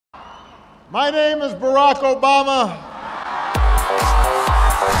My name is Barack Obama.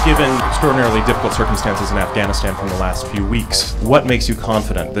 Given extraordinarily difficult circumstances in Afghanistan from the last few weeks, what makes you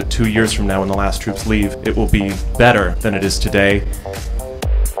confident that 2 years from now when the last troops leave, it will be better than it is today?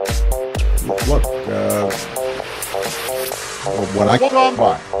 Look, when I walk on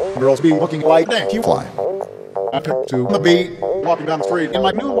by, girls be looking like that you fly. I took to the beat, walking down the street in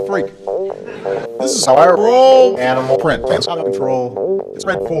my new freak. This is how I roll. Animal print, pants out of control. It's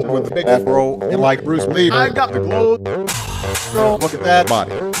red full with the big afro, and like Bruce Lee, I got the glow. Girl, look at that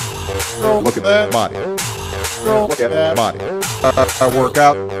body. Girl, look at that body. Girl, look at that body. I work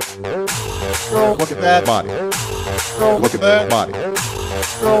out. Girl, look at that body. Girl, look at that body.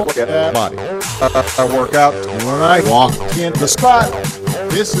 Girl, look at that body. I work out, and when I walk in the spot,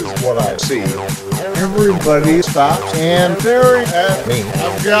 this is what I see. Everybody stops and staring at me.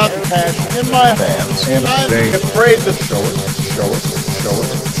 I've got the passion in my hands, and I'm afraid to show it, show it, show it,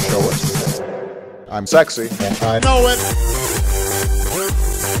 show it. I'm sexy, and I know it.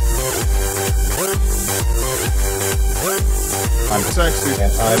 I'm sexy,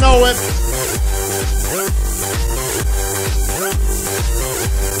 and I know it.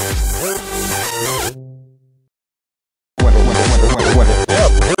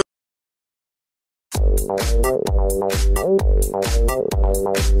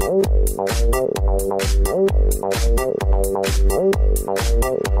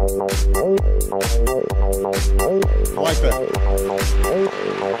 I like that.